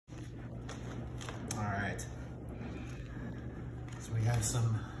We have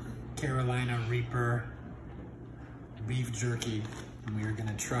some Carolina Reaper beef jerky, and we are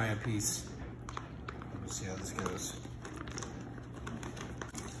gonna try a piece. Let's see how this goes.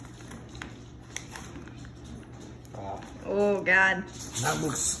 Oh God. That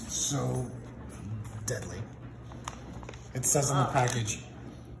looks so deadly. It says on the package,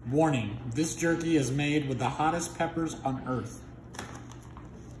 warning, this jerky is made with the hottest peppers on earth.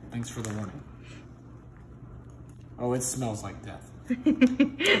 Thanks for the warning. Oh, it smells like death.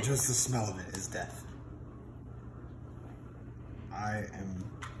 Just the smell of it is death. I am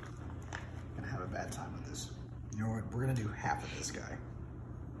gonna have a bad time with this. You know what? We're gonna do half of this guy.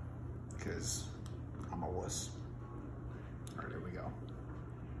 Because I'm a wuss. All right, here we go.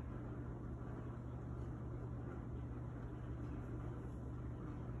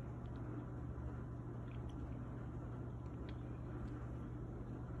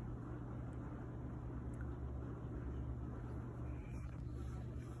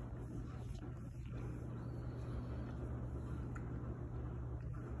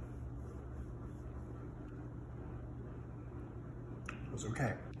 It was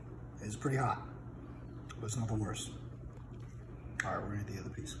okay. It's pretty hot, but it's not the worst. All right, we're gonna do the other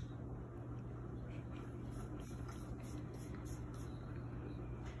piece.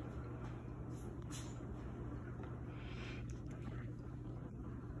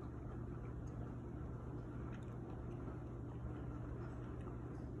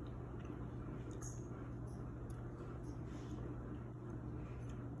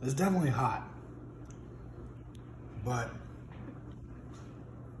 It's definitely hot, but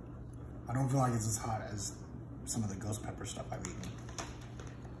I don't feel like it's as hot as some of the ghost pepper stuff I've eaten.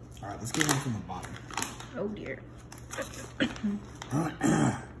 All right, let's get one from the bottom. Oh dear. There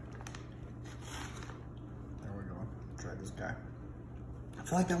we go. Try this guy. I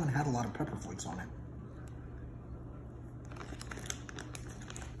feel like that one had a lot of pepper flakes on it.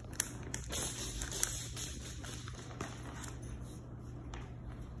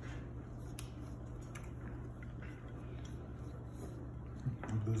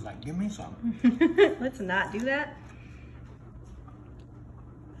 Boo's like, give me some. Let's not do that.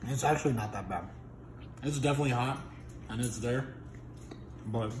 It's actually not that bad. It's definitely hot, and it's there,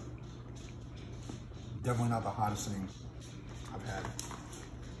 but definitely not the hottest thing I've had.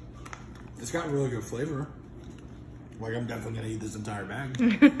 It's got really good flavor. Like, I'm definitely gonna eat this entire bag.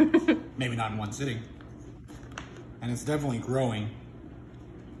 Maybe not in one sitting. And it's definitely growing,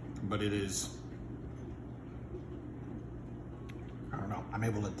 but it is, I don't know, I'm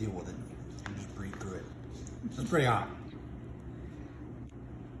able to deal with it and just breathe through it. It's pretty hot.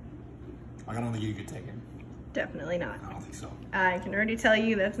 Like, I don't think you could take it. Definitely not. I don't think so. I can already tell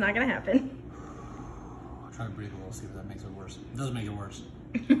you that's not gonna happen. I'll try to breathe a little, see if that makes it worse. It doesn't make it worse.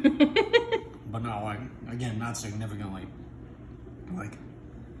 But no, like, again, not significantly. Like,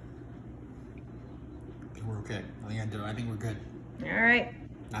 I think we're okay. I think we're good. All right.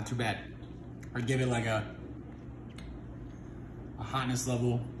 Not too bad. I'd give it like a hotness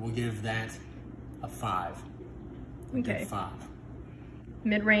level. We'll give that a 5. Okay. 5.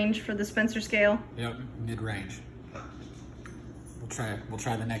 Mid-range for the Spencer scale. Yep, mid-range. We'll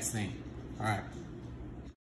try the next thing. All right.